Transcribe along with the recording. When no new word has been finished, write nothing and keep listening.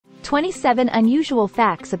27 Unusual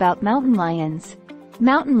facts about mountain lions.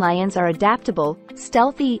 Mountain lions are adaptable,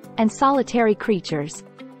 stealthy, and solitary creatures.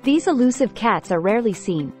 These elusive cats are rarely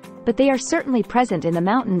seen, but they are certainly present in the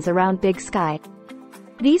mountains around Big Sky.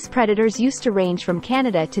 These predators used to range from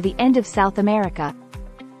Canada to the end of South America.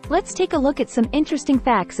 Let's take a look at some interesting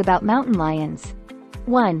facts about mountain lions.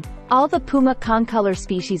 1. All the puma concolor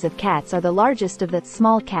species of cats are the largest of the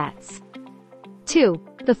small cats. 2.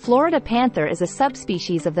 The Florida panther is a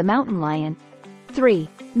subspecies of the mountain lion. 3.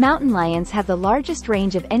 Mountain lions have the largest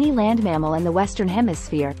range of any land mammal in the Western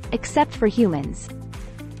Hemisphere, except for humans.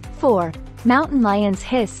 4. Mountain lions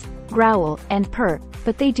hiss, growl, and purr,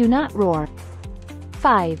 but they do not roar.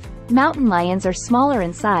 5. Mountain lions are smaller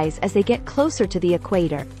in size as they get closer to the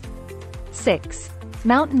equator. 6.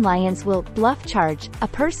 Mountain lions will bluff charge a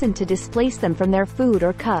person to displace them from their food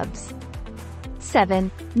or cubs.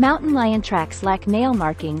 7. Mountain lion tracks lack nail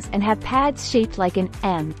markings and have pads shaped like an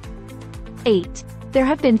M. 8. There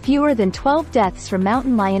have been fewer than 12 deaths from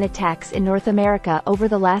mountain lion attacks in North America over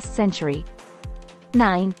the last century.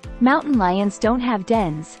 9. Mountain lions don't have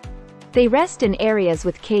dens. They rest in areas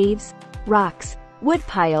with caves, rocks, wood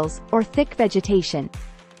piles, or thick vegetation.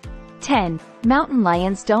 10. Mountain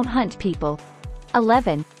lions don't hunt people.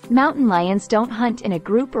 11. Mountain lions don't hunt in a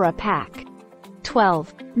group or a pack.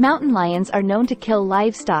 12. Mountain lions are known to kill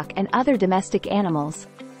livestock and other domestic animals.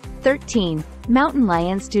 13. Mountain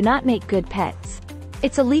lions do not make good pets.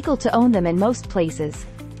 It's illegal to own them in most places.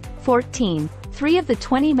 14. 3 of the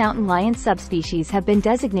 20 mountain lion subspecies have been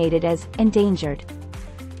designated as endangered.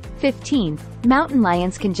 15. Mountain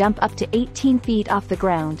lions can jump up to 18 feet off the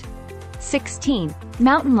ground. 16.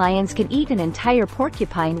 Mountain lions can eat an entire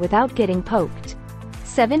porcupine without getting poked.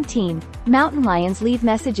 17. Mountain lions leave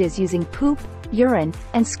messages using poop, urine,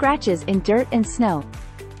 and scratches in dirt and snow.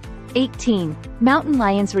 18. Mountain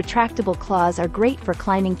lions' retractable claws are great for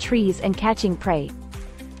climbing trees and catching prey.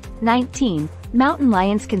 19. Mountain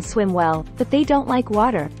lions can swim well, but they don't like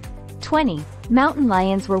water. 20. Mountain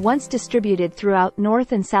lions were once distributed throughout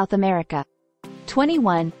North and South America.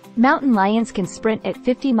 21. Mountain lions can sprint at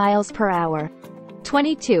 50 miles per hour.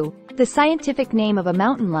 22. The scientific name of a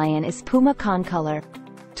mountain lion is Puma concolor.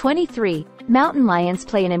 23. Mountain lions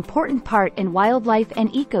play an important part in wildlife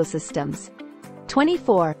and ecosystems.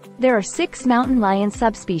 24. There are 6 mountain lion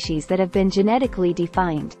subspecies that have been genetically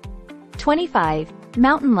defined. 25.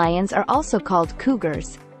 Mountain lions are also called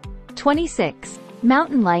cougars. 26.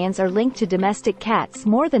 Mountain lions are linked to domestic cats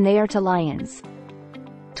more than they are to lions.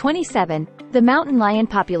 27. The mountain lion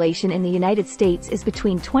population in the United States is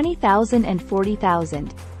between 20,000 and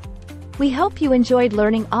 40,000. We hope you enjoyed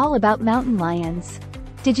learning all about mountain lions.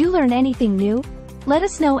 Did you learn anything new? Let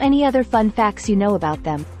us know any other fun facts you know about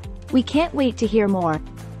them. We can't wait to hear more.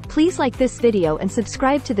 Please like this video and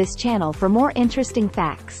subscribe to this channel for more interesting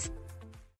facts.